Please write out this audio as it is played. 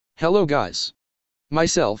Hello guys.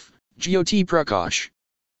 Myself, Jyoti Prakash.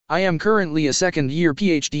 I am currently a second-year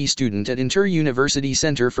PhD student at Inter-University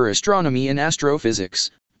Center for Astronomy and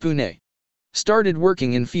Astrophysics, Pune. Started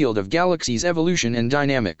working in field of galaxies evolution and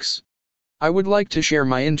dynamics. I would like to share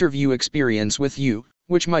my interview experience with you,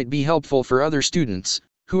 which might be helpful for other students,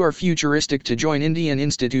 who are futuristic to join Indian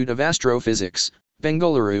Institute of Astrophysics,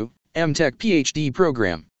 Bangalore, M.Tech-PhD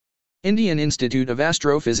program. Indian Institute of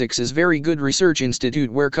Astrophysics is very good research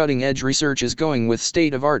institute where cutting-edge research is going with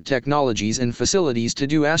state-of-art technologies and facilities to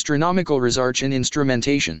do astronomical research and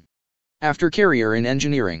instrumentation. After career in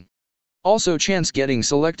engineering. Also chance getting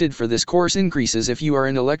selected for this course increases if you are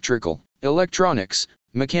in electrical, electronics,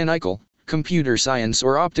 mechanical, computer science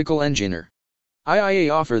or optical engineer.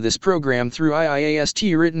 IIA offer this program through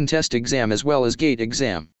IIA written test exam as well as GATE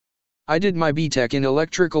exam. I did my B.Tech in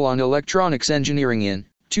electrical and electronics engineering in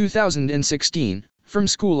 2016, from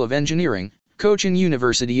School of Engineering, Cochin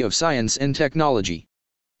University of Science and Technology.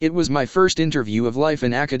 It was my first interview of life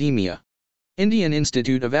in academia. Indian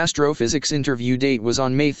Institute of Astrophysics interview date was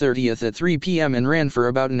on May 30th at 3 p.m. and ran for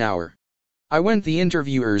about an hour. I went the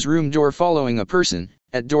interviewer's room door following a person.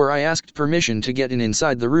 At door I asked permission to get in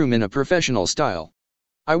inside the room in a professional style.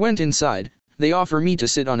 I went inside, they offer me to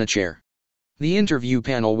sit on a chair. The interview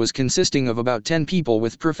panel was consisting of about 10 people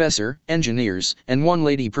with professor, engineers, and one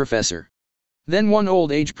lady professor. Then one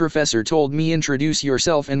old age professor told me introduce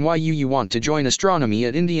yourself and why you want to join astronomy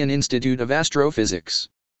at Indian Institute of Astrophysics.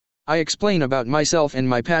 I explain about myself and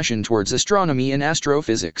my passion towards astronomy and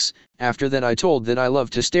astrophysics. After that I told that I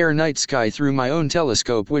love to stare night sky through my own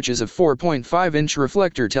telescope, which is a 4.5-inch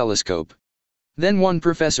reflector telescope. Then one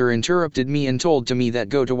professor interrupted me and told to me that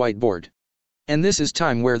go to whiteboard. And this is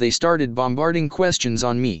time where they started bombarding questions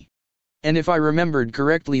on me. And if I remembered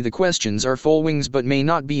correctly, the questions are full wings but may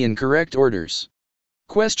not be in correct orders.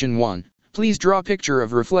 Question 1. Please draw picture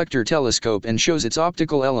of reflector telescope and shows its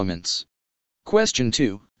optical elements. Question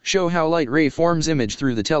 2. Show how light ray forms image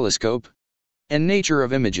through the telescope. And nature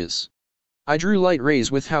of images. I drew light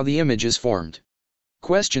rays with how the image is formed.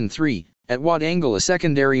 Question 3. At what angle a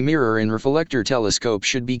secondary mirror in reflector telescope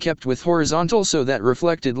should be kept with horizontal so that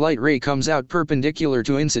reflected light ray comes out perpendicular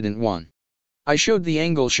to incident one? I showed the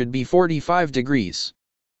angle should be 45 degrees.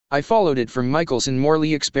 I followed it from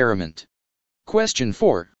Michelson-Morley experiment. Question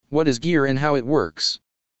 4. What is gear and how it works?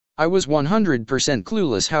 I was 100%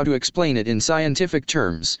 clueless how to explain it in scientific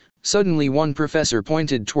terms. Suddenly one professor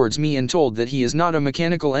pointed towards me and told that he is not a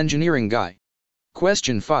mechanical engineering guy.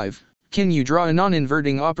 Question 5. Can you draw a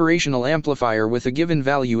non-inverting operational amplifier with a given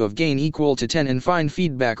value of gain equal to 10 and find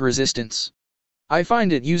feedback resistance? I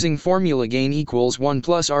find it using formula gain equals 1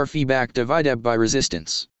 plus R feedback divided by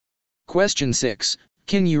resistance. Question 6.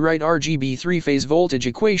 Can you write RGB 3-phase voltage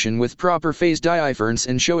equation with proper phase difference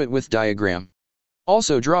and show it with diagram?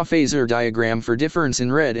 Also draw phasor diagram for difference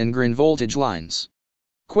in red and green voltage lines.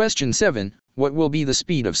 Question 7. What will be the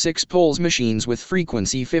speed of 6 poles machines with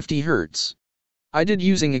frequency 50 Hz? I did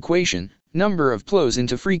using equation, number of poles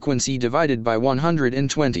into frequency divided by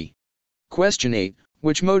 120. Question 8.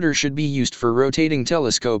 Which motor should be used for rotating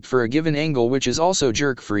telescope for a given angle which is also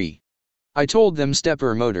jerk-free? I told them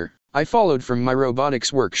stepper motor. I followed from my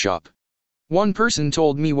robotics workshop. One person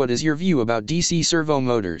told me what is your view about DC servo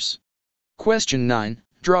motors? Question 9.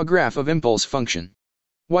 Draw graph of impulse function.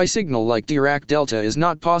 Why signal like Dirac delta is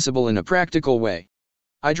not possible in a practical way?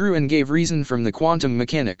 I drew and gave reason from the quantum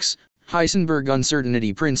mechanics, Heisenberg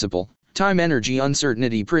uncertainty principle, time-energy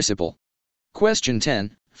uncertainty principle. Question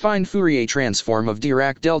 10. Find Fourier transform of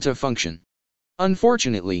Dirac delta function.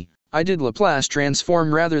 Unfortunately, I did Laplace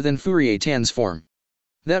transform rather than Fourier transform.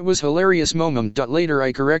 That was hilarious moment. Later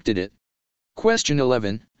I corrected it. Question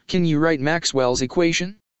 11. Can you write Maxwell's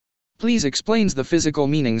equation? Please explains the physical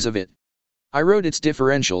meanings of it. I wrote its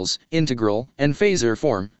differentials, integral, and phasor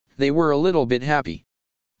form. They were a little bit happy.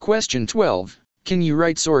 Question 12. Can you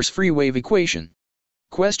write source-free wave equation?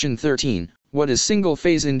 Question 13. What is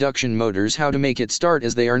single-phase induction motors? How to make it start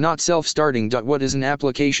as they are not self-starting. What is an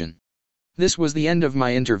application? This was the end of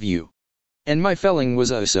my interview. And my feeling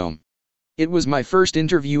was awesome. It was my first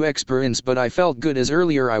interview experience, but I felt good as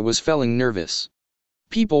earlier I was feeling nervous.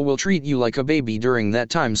 People will treat you like a baby during that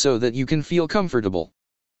time so that you can feel comfortable.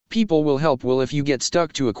 People will help if you get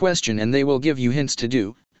stuck to a question and they will give you hints to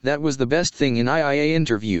do. That was the best thing in IIA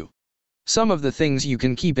interview. Some of the things you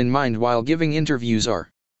can keep in mind while giving interviews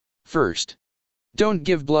are: first, don't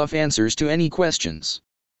give bluff answers to any questions.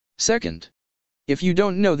 Second, if you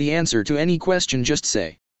don't know the answer to any question, just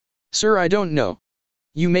say, "Sir, I don't know."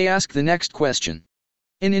 You may ask the next question.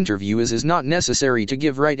 In interviews is not necessary to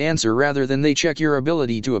give right answer, rather than they check your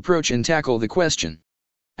ability to approach and tackle the question.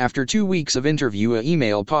 After 2 weeks of interview, an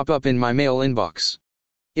email pop up in my mail inbox.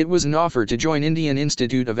 It was an offer to join Indian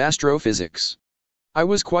Institute of Astrophysics. I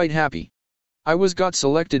was quite happy. I got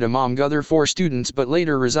selected among other 4 students, but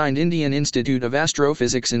later resigned Indian Institute of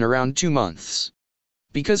Astrophysics in around 2 months.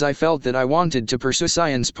 Because I felt that I wanted to pursue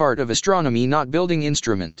science part of astronomy, not building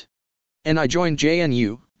instrument. And I joined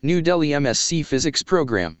JNU, New Delhi MSc Physics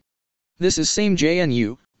program. This is same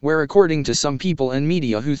JNU, where according to some people and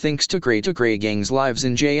media who thinks Tukray gangs lives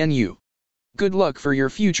in JNU. Good luck for your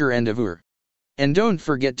future endeavor. And don't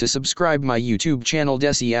forget to subscribe my YouTube channel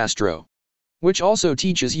Desi Astro, which also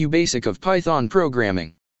teaches you basic of Python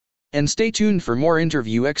programming. And stay tuned for more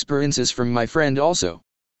interview experiences from my friend also.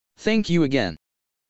 Thank you again.